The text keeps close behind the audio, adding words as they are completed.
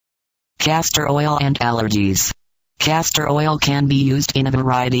Castor oil and allergies. Castor oil can be used in a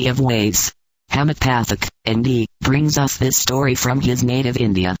variety of ways. Homeopathic, ND, brings us this story from his native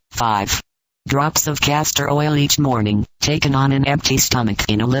India. 5 drops of castor oil each morning, taken on an empty stomach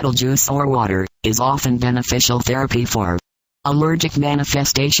in a little juice or water, is often beneficial therapy for allergic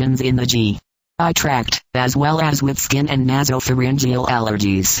manifestations in the GI tract, as well as with skin and nasopharyngeal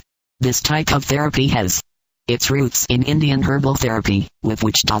allergies. This type of therapy has its roots in Indian herbal therapy, with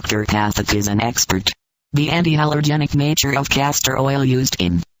which Dr. Pathak is an expert. The anti-allergenic nature of castor oil used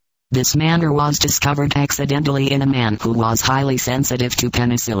in this manner was discovered accidentally in a man who was highly sensitive to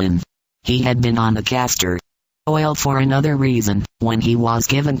penicillin. He had been on the castor oil for another reason, when he was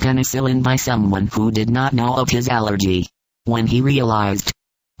given penicillin by someone who did not know of his allergy. When he realized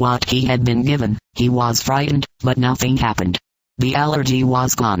what he had been given, he was frightened, but nothing happened. The allergy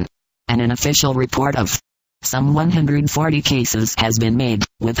was gone. And an official report of some 140 cases has been made,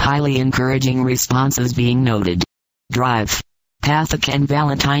 with highly encouraging responses being noted. Drive. Pathak and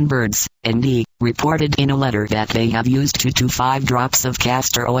Valentine Birds, ND, reported in a letter that they have used 2 to 5 drops of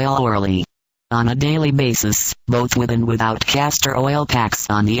castor oil orally on a daily basis, both with and without castor oil packs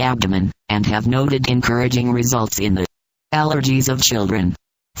on the abdomen, and have noted encouraging results in the allergies of children.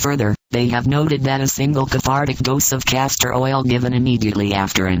 Further, they have noted that a single cathartic dose of castor oil given immediately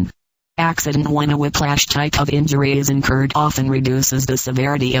after an accident when a whiplash type of injury is incurred often reduces the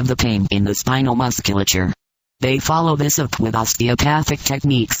severity of the pain in the spinal musculature. They follow this up with osteopathic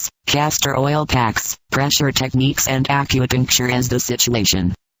techniques, castor oil packs, pressure techniques and acupuncture as the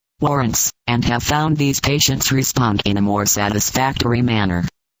situation warrants, and have found these patients respond in a more satisfactory manner.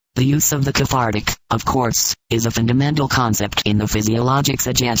 The use of the cathartic, of course, is a fundamental concept in the physiologic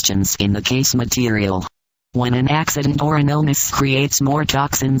suggestions in the case material. When an accident or an illness creates more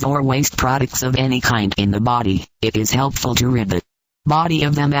toxins or waste products of any kind in the body, it is helpful to rid the body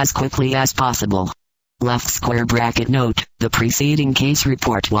of them as quickly as possible. Left square bracket note, the preceding case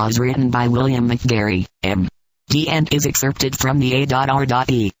report was written by William McGarry, M.D. and is excerpted from the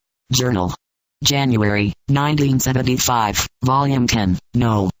A.R.E. Journal. January, 1975, Volume 10,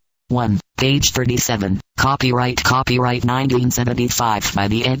 No. 1, page 37, copyright 1975 by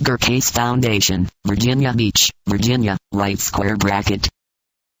the Edgar Cayce Foundation, Virginia Beach, Virginia, right square bracket.